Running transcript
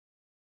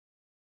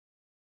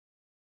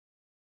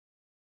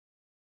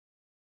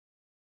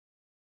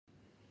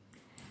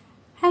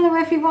Hello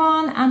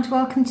everyone and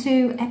welcome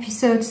to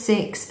episode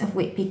 6 of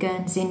Whitby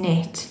Guernsey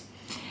Knit.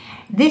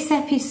 This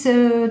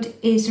episode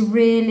is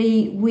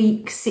really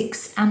week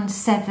 6 and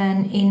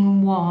 7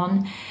 in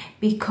one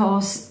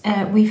because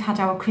we've had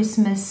our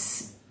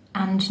Christmas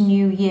and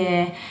New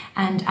Year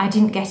and I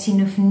didn't get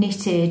enough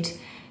knitted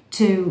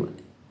to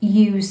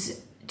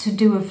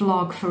do a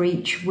vlog for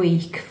each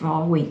week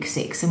for week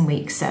 6 and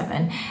week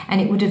 7,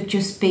 and it would have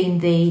just been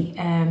the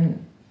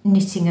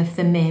knitting of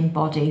the main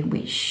body,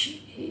 which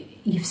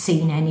you've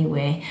seen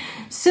anyway.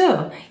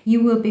 So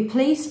you will be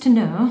pleased to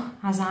know,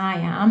 as I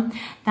am,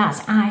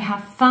 that I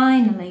have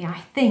finally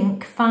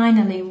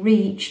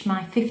reached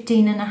my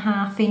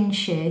 15.5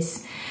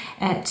 inches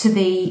to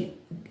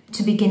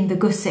begin the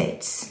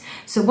gussets.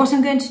 So what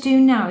I'm going to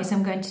do now is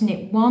I'm going to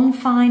knit one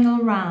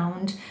final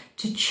round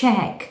to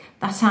check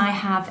that I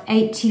have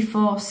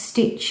 84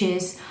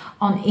 stitches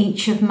on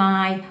each of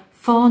my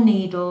 4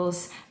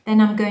 needles.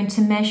 Then I'm going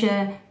to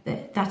measure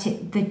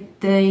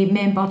the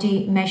main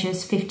body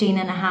measures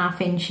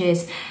 15.5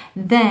 inches.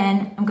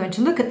 Then I'm going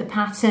to look at the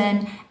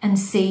pattern and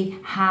see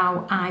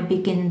how I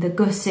begin the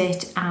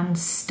gusset and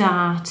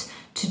start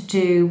to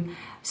do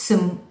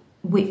some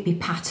Whitby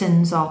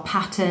patterns or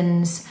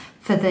patterns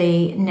for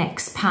the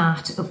next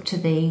part up to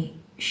the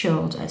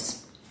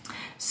shoulders.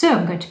 So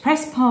I'm going to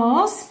press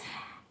pause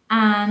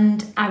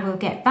and I will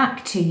get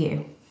back to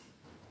you.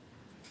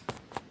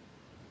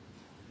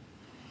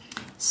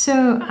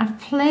 So I've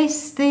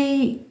placed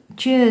the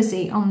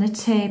jersey on the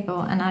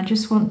table and I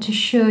just want to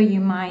show you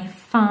my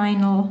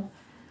final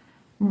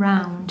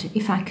round,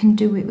 if I can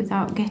do it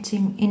without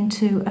getting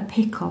into a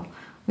pickle,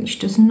 which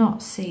does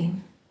not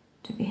seem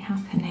to be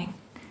happening.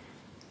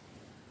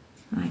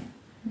 Right,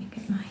 let me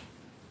get my...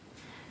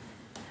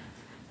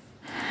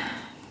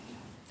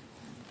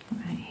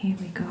 Right, here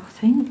we go, I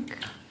think.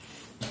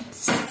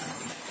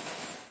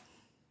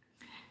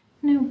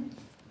 No.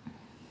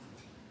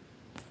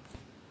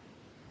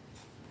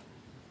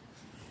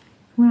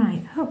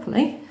 Right,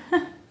 hopefully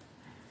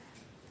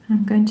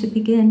I'm going to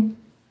begin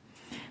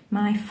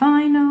my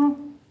final,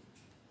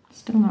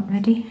 still not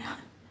ready,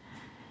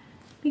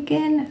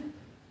 begin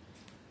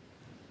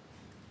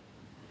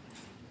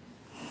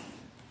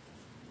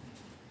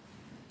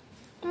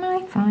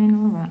my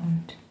final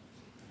round.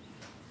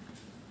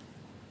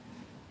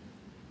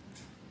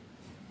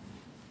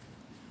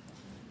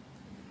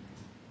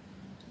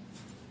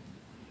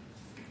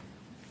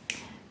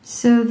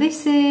 So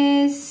this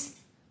is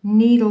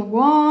needle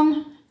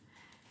 1.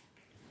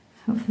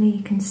 Hopefully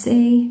you can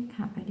see,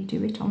 can't really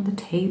do it on the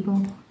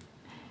table.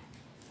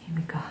 Here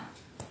we go.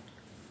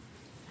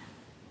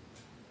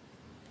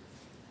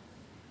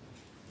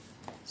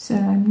 So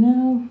I'm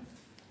now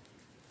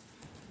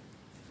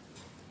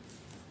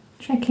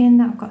checking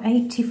that I've got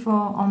 84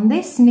 on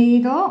this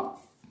needle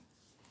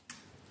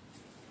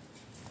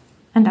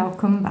and I'll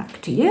come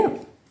back to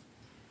you.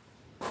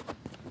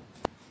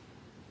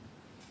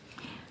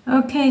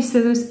 Okay,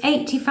 so there's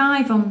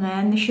 85 on there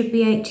and there should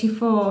be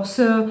 84.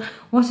 So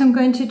what I'm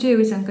going to do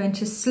is I'm going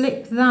to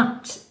slip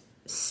that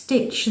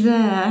stitch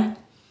there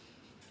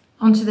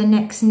onto the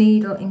next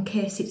needle in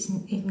case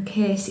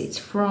it's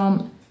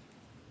from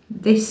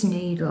this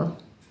needle.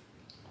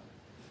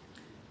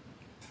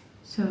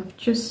 So I've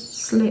just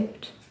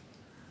slipped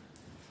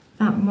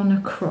that one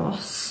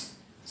across.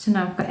 So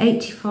now I've got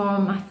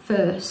 84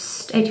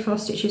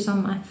 stitches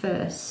on my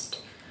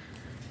first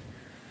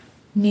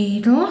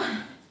needle.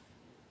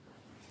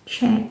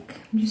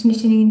 Check. I'm just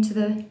knitting into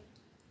the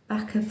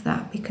back of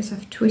that because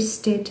I've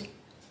twisted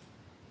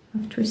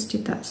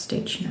that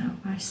stitch now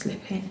by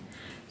slipping.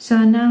 So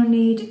I now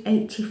need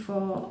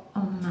 84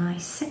 on my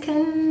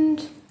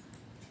second.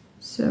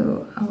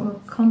 So I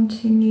will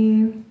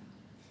continue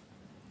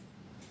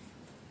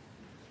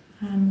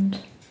and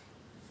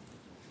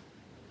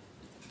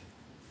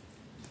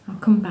I'll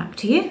come back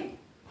to you.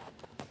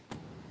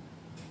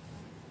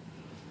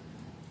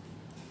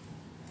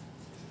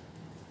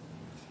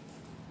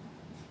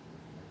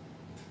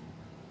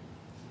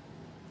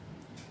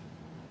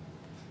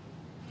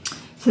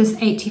 So there's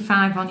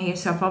 85 on here,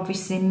 so I've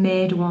obviously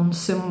made one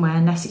somewhere,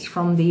 unless it's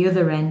from the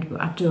other end,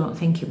 but I don't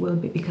think it will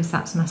be because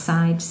that's my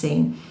side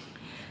seam.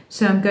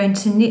 So I'm going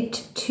to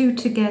knit 2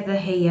 together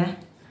here,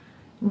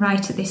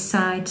 right at this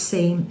side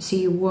seam, so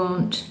you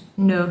won't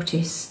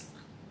notice.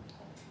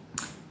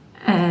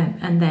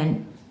 And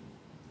then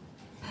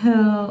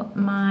purl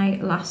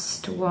my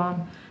last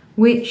one,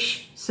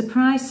 which,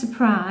 surprise,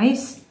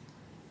 surprise,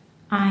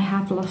 I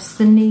have lost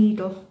the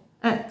needle,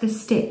 the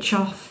stitch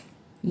off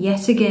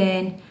yet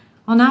again.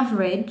 On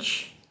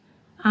average,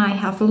 I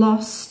have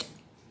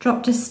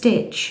dropped a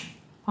stitch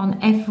on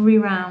every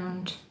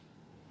round.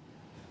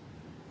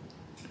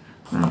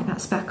 Right,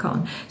 that's back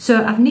on.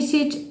 So I've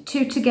knitted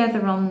 2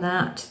 together on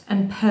that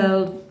and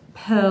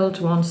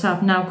purled one. So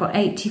I've now got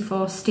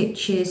 84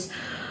 stitches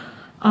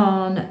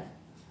on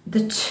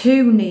the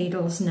 2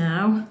 needles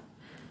now.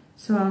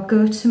 So I'll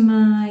go to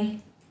my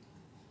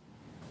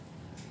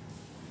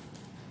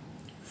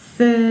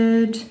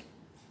third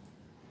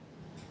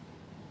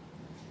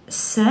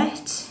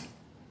set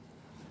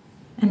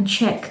and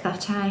check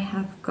that I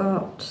have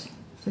got,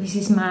 so this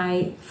is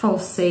my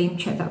false seam,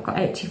 check that I've got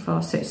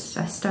 84, so it's,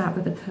 I start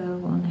with the pearl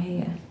one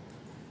here,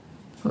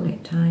 pull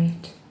it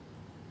tight,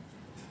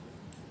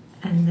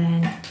 and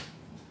then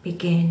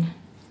begin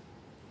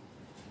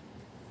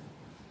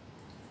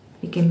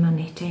my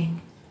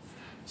knitting.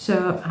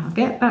 So I'll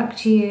get back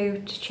to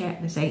you to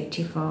check there's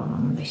 84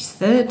 on this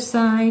third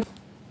side.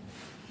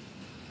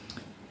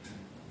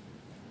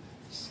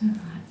 So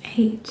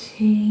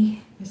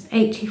 80, there's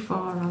 84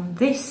 on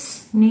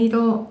this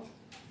needle.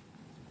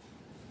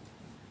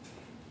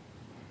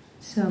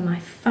 So my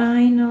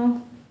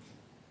final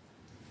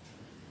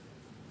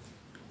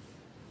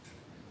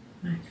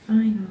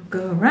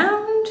go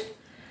around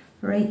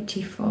for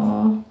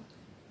 84.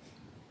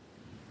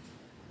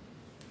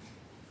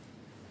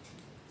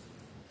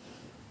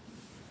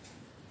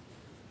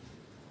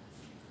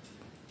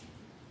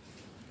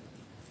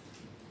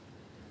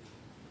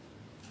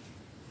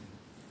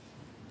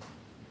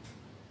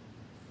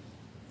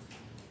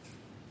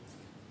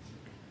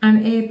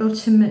 I'm able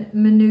to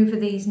manoeuvre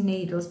these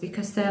needles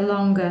because they're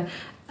longer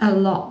a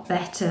lot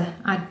better.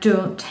 I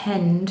don't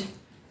tend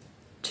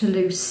to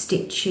lose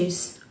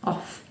stitches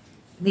off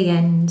the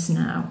ends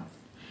now,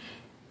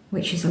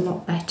 which is a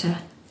lot better.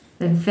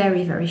 They're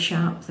very, very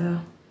sharp though.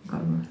 I've got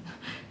to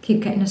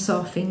keep getting a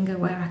sore finger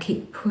where I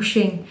keep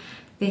pushing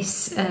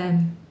this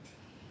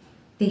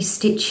these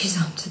stitches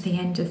onto the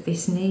end of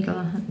this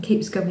needle. It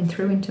keeps going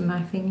through into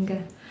my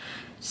finger.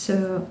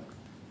 So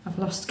I've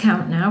lost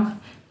count now.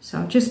 So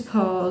I'll just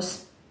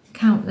pause,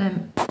 count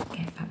them,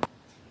 get back.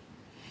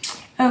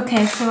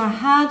 Okay, so I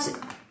had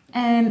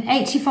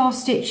 84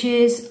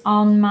 stitches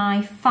on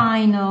my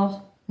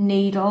final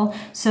needle,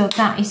 so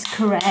that is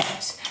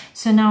correct.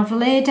 So now I've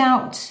laid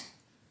out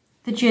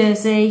the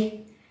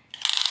jersey,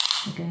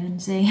 the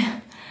Guernsey,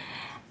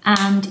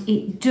 and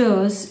it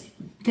does,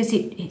 because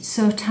it's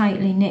so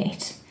tightly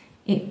knit,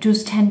 it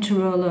does tend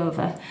to roll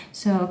over.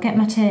 So I'll get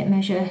my tape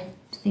measure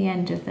to the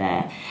end of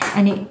there,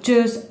 and it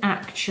does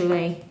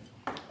actually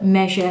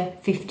measure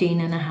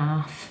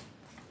 15.5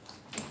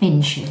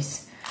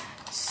 inches.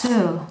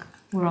 So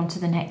we're on to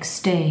the next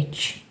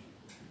stage.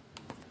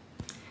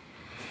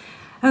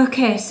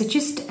 Okay, so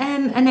just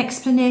an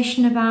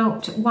explanation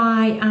about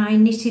why I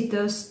knitted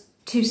those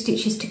two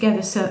stitches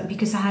together. So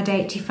because I had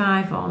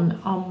 85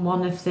 on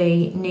one of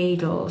the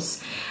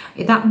needles,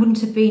 that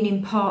wouldn't have been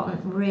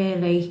important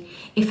really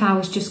if I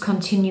was just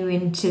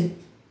continuing to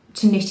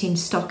knit in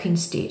stocking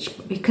stitch,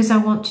 but because I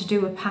want to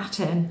do a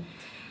pattern,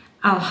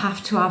 I'll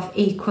have to have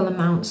equal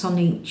amounts on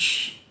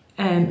each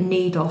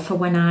needle for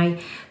when I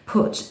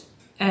put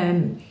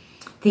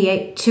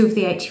two of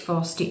the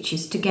 84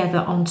 stitches together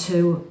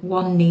onto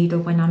one needle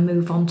when I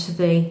move on to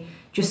the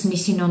just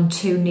knitting on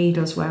two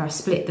needles where I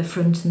split the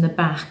front and the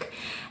back.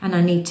 And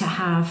I need to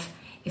have,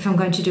 if I'm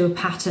going to do a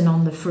pattern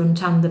on the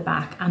front and the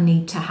back, I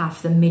need to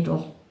have the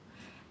middle.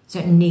 So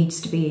it needs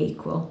to be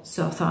equal.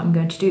 So I thought I'm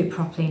going to do it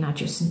properly and I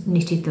just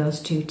knitted those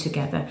two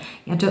together.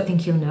 I don't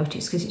think you'll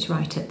notice because it's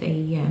right at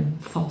the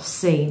false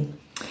seam.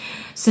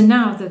 So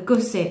now the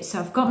gusset. So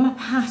I've got my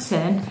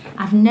pattern.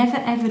 I've never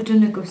ever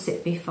done a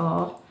gusset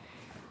before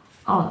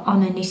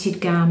on a knitted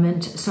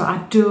garment. So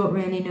I don't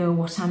really know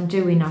what I'm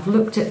doing. I've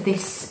looked at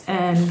this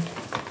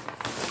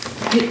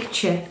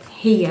picture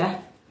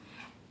here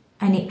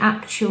and it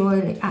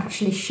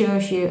actually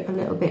shows you a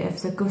little bit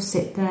of the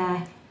gusset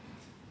there.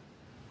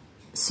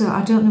 So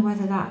I don't know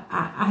whether that,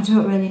 I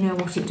don't really know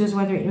what it does,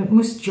 whether it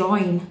must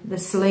join the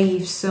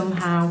sleeves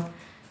somehow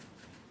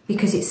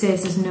because it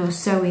says there's no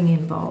sewing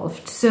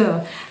involved.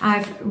 So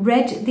I've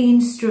read the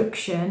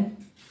instruction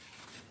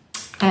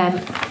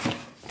and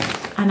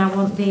I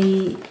want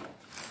the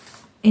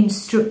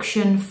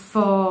instruction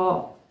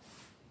for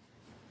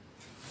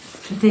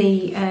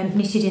the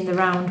knitted in the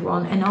round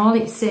one, and all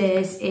it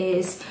says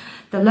is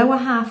the lower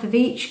half of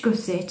each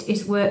gusset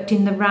is worked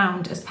in the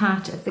round as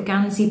part of the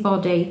gansey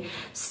body,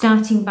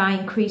 starting by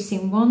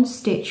increasing one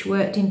stitch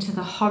worked into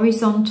the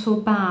horizontal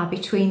bar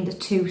between the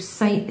two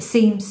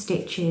seam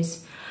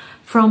stitches.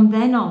 From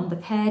then on, the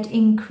paired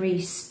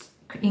increases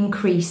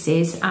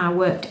are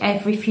worked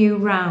every few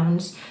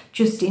rounds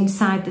just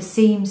inside the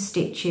seam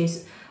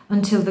stitches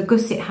until the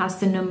gusset has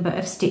the number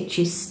of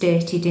stitches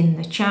stated in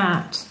the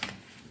chart.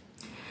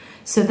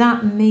 So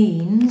that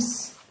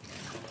means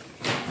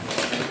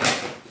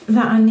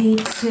that I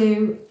need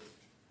to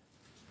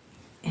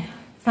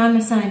find my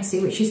side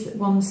seam, which is the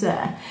ones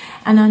there,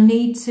 and I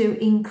need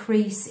to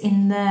increase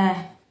in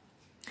there.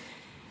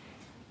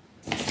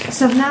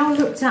 So I've now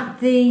looked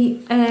at the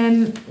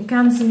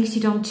gansey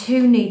knitted on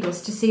two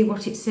needles to see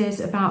what it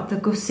says about the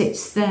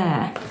gussets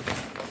there.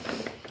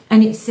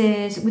 And it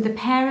says, with a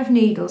pair of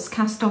needles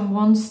cast on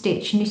one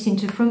stitch, knit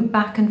into front,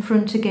 back and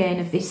front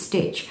again of this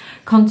stitch,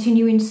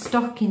 continuing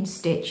stocking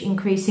stitch,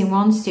 increasing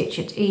one stitch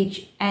at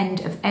each end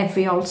of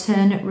every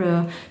alternate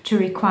row to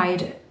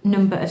required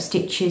number of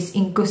stitches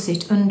in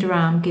gusset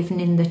underarm given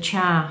in the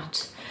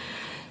chart.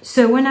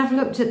 So when I've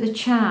looked at the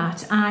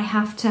chart, I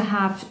have to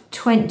have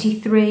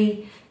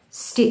 23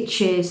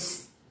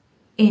 stitches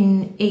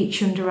in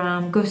each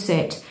underarm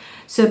gusset.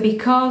 So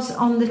because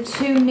on the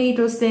 2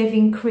 needles they've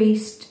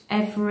increased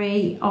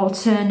every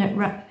alternate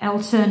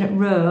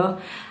row,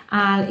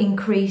 I'll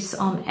increase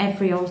on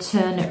every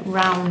alternate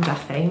round, I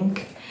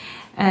think,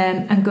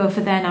 and go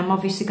for then. I'm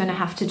obviously going to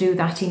have to do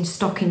that in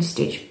stocking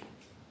stitch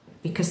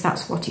because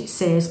that's what it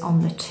says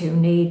on the 2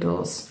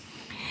 needles.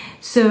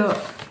 So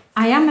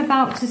I am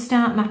about to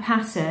start my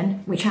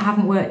pattern, which I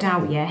haven't worked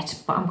out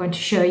yet, but I'm going to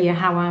show you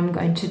how I'm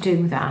going to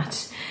do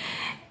that.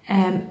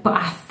 But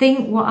I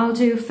think what I'll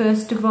do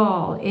first of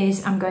all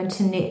is I'm going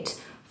to knit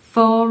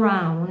 4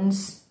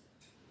 rounds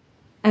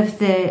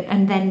of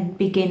and then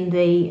begin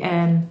the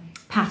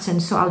pattern.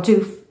 So I'll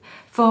do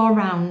 4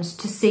 rounds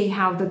to see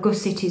how the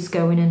gusset is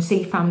going and see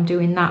if I'm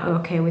doing that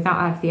okay without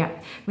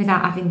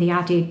having the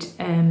added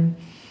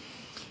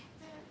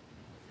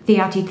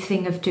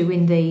thing of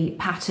doing the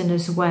pattern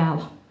as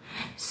well.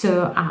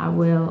 So I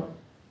will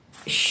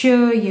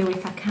show you,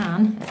 if I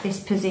can, at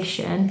this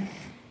position,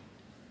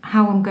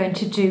 how I'm going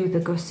to do the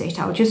gusset.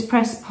 I'll just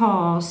press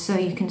pause so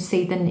you can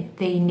see the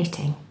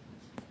knitting.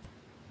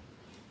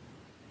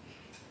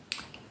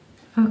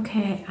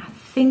 Okay, I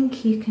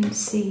think you can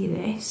see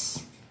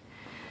this.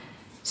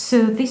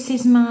 So this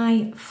is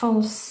my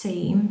false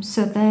seam.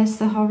 So there's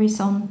the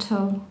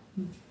horizontal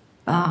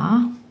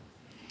bar.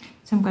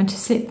 So I'm going to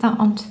slip that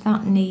onto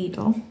that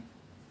needle.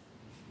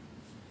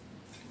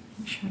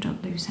 Make sure I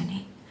don't lose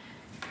any.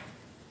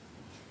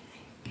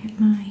 Get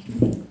my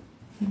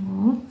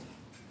wool.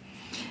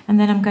 And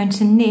then I'm going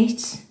to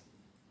knit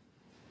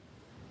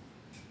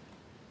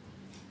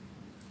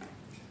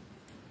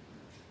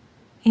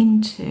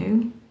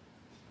into,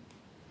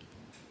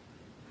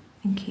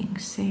 I think you can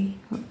see,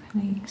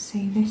 hopefully you can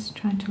see this,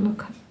 trying to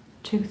look at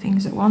 2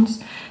 things at once.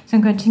 So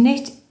I'm going to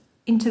knit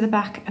into the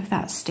back of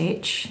that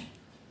stitch,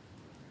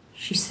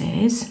 she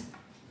says.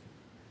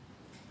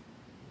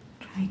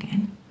 Try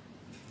again.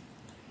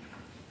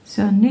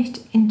 So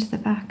knit into the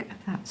back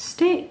of that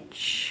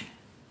stitch.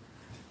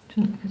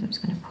 Doesn't look as though it's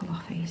going to pull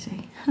off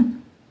easy.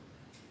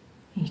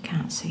 You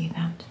can't see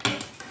that.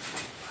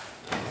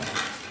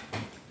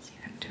 See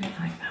if I can do it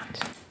like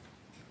that.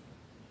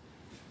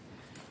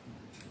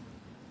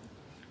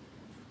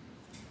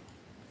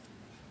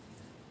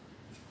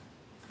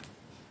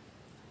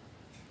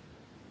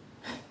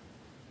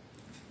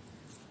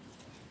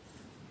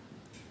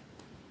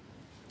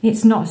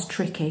 It's not as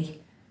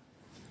tricky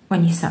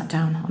when you sat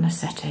down on a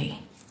settee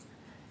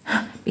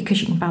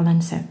because you can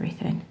balance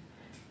everything.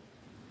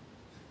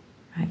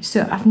 Right,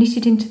 so I've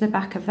knitted into the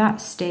back of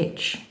that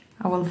stitch.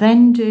 I will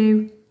then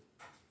do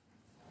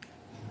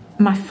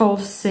my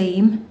false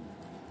seam,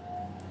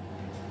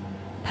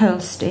 purl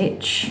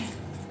stitch,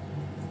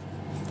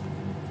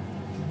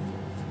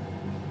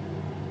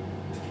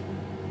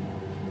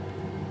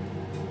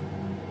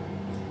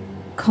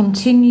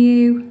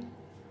 continue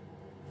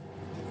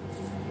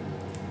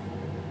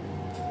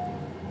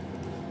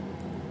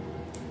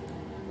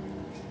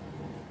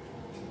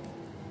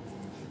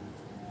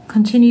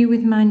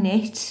with my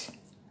knit.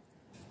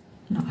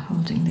 Not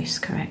holding this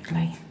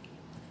correctly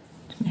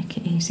to make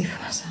it easy for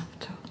myself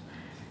to.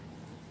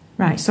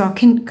 Right, so I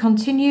can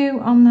continue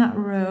on that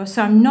row.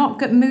 So I'm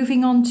not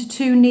moving on to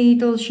 2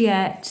 needles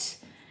yet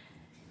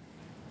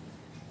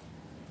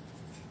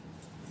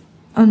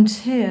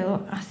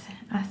until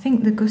I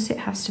think the gusset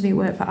has to be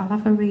worked, but I'll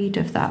have a read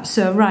of that.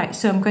 So right,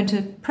 so I'm going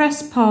to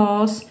press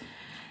pause.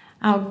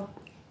 I'll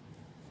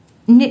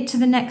knit to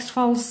the next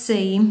false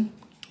seam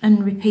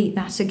and repeat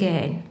that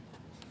again.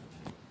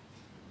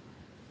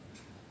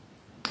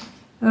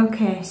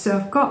 Okay, so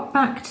I've got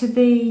back to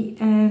the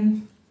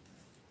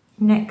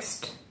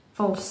next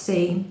false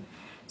seam.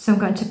 So I'm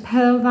going to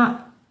purl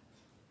that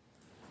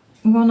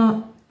one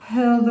up,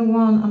 purl the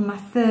one on my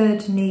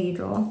 3rd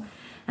needle,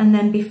 and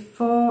then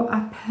before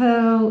I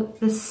purl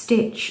the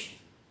stitch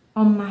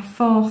on my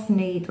 4th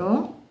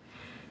needle,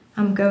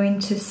 I'm going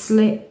to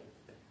slip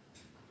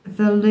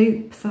the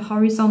loop, the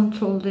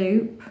horizontal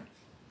loop,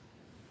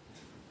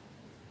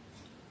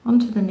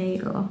 onto the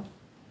needle.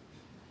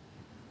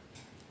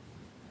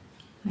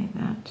 Like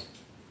that.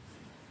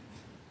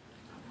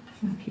 I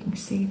don't know if you can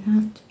see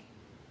that.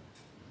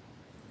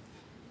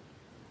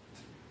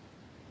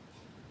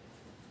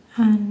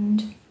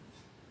 And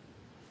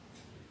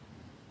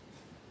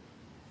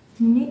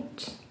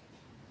knit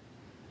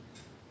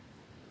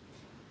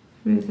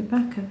through the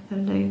back of the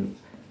loop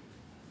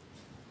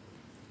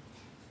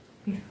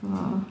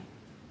before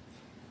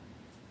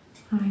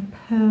I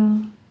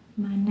purl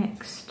my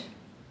next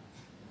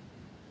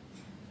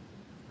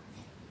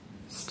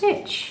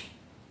stitch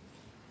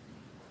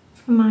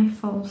for my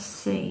false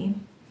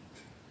seam,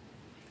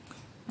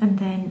 and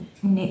then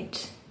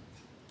knit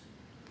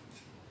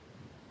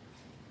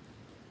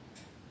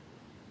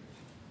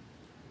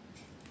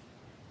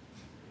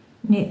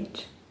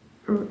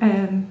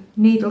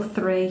needle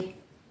 3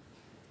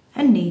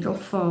 and needle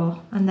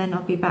 4, and then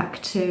I'll be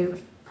back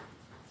to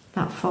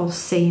that false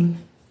seam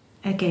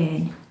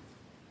again.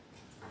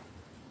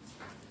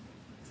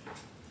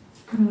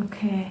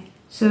 Okay,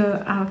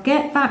 so I'll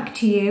get back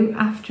to you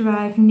after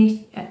I've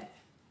knit.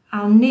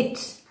 I'll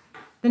knit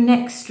the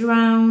next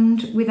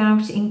round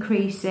without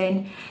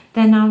increasing,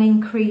 then I'll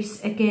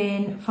increase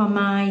again for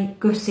my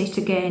gusset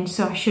again,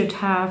 so I should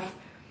have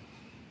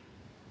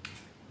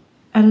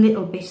a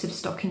little bit of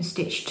stocking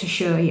stitch to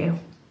show you.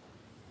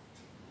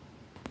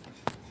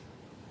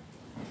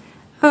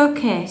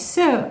 Okay,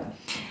 so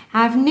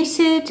I've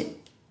knitted,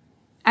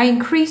 I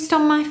increased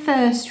on my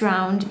first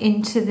round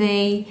into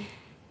the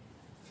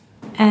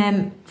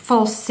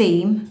false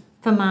seam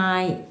for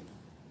my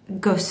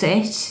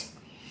gusset.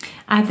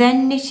 I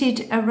then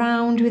knitted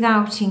around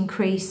without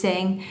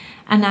increasing,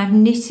 and I've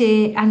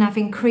knitted and I've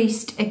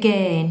increased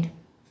again,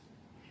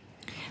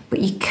 but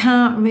you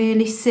can't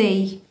really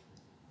see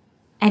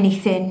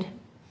anything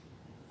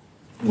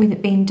with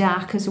it being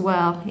dark as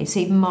well. It's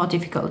even more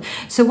difficult.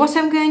 So what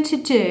I'm going to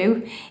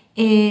do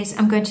is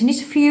I'm going to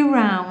knit a few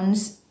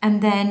rounds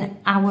and then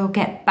I will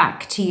get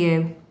back to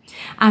you.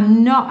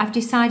 I've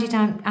decided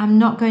I'm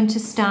not going to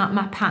start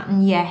my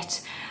pattern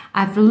yet.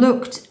 I've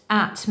looked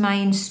at my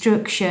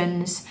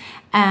instructions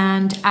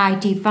and I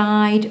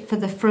divide for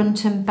the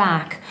front and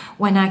back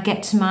when I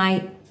get to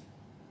my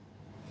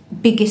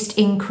biggest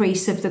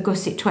increase of the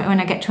gusset. When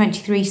I get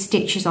 23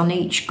 stitches on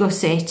each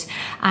gusset,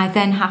 I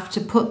then have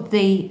to put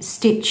the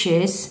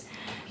stitches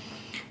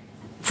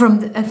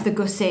of the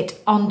gusset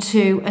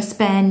onto a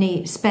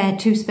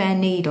two spare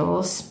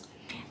needles,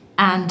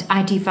 and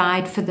I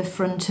divide for the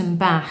front and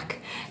back.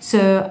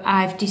 So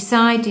I've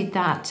decided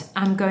that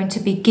I'm going to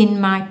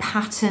begin my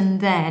pattern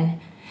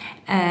then,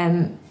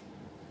 and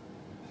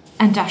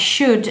I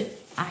should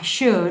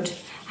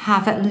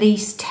have at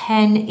least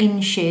 10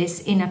 inches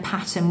in a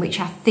pattern, which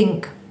I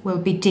think will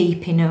be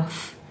deep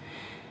enough.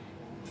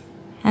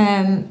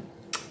 And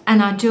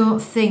I don't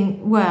think,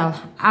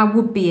 well, I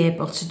would be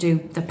able to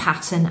do the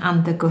pattern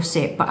and the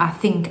gusset, but I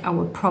think I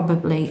would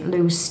probably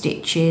lose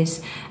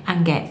stitches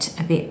and get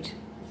a bit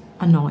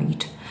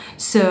annoyed.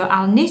 So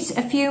I'll knit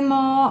a few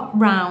more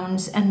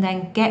rounds and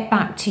then get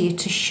back to you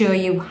to show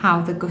you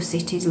how the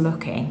gusset is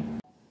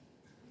looking.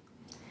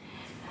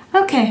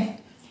 Okay.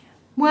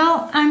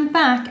 Well, I'm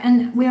back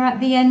and we're at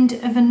the end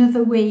of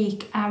another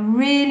week. I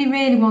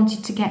really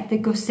wanted to get the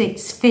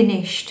gussets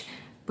finished,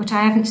 but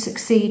I haven't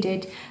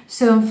succeeded.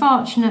 So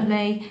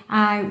unfortunately,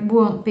 I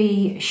won't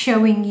be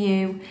showing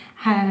you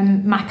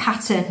my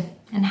pattern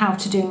and how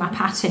to do my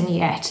pattern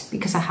yet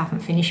because I haven't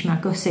finished my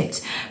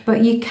gussets.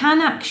 But you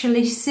can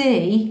actually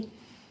see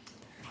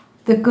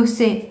the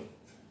gusset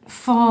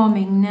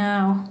forming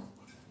now.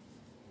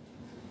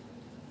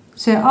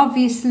 So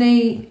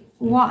obviously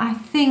what I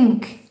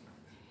think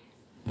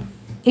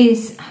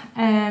is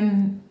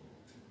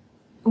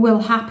will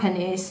happen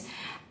is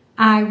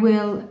I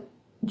will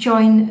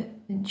join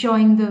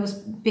those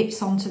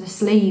bits onto the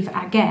sleeve,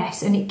 I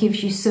guess, and it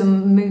gives you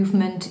some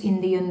movement in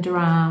the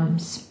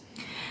underarms.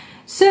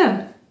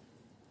 So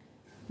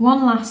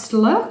one last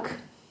look.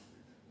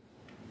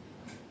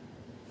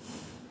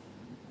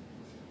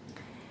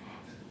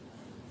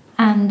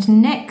 And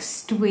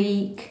next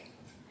week,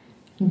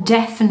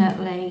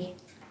 definitely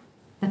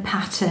the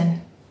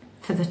pattern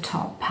for the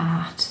top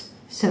part.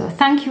 So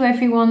thank you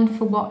everyone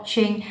for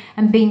watching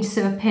and being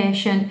so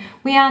patient.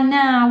 We are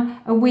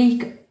now a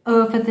week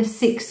over the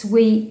 6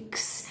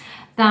 weeks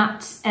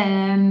that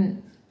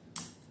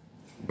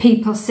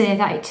people say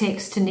that it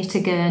takes to knit a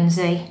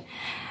Guernsey,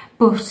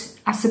 but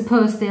I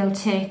suppose they'll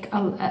take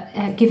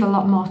give a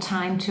lot more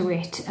time to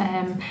it.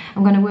 I'm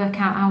going to work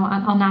out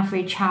on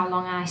average how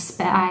long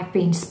I've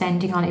been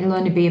spending on it. It'll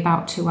only be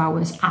about 2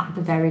 hours at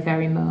the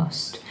very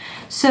most.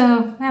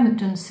 So we haven't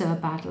done so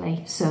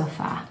badly so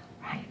far.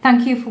 Right,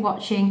 thank you for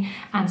watching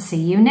and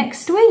see you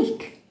next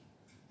week.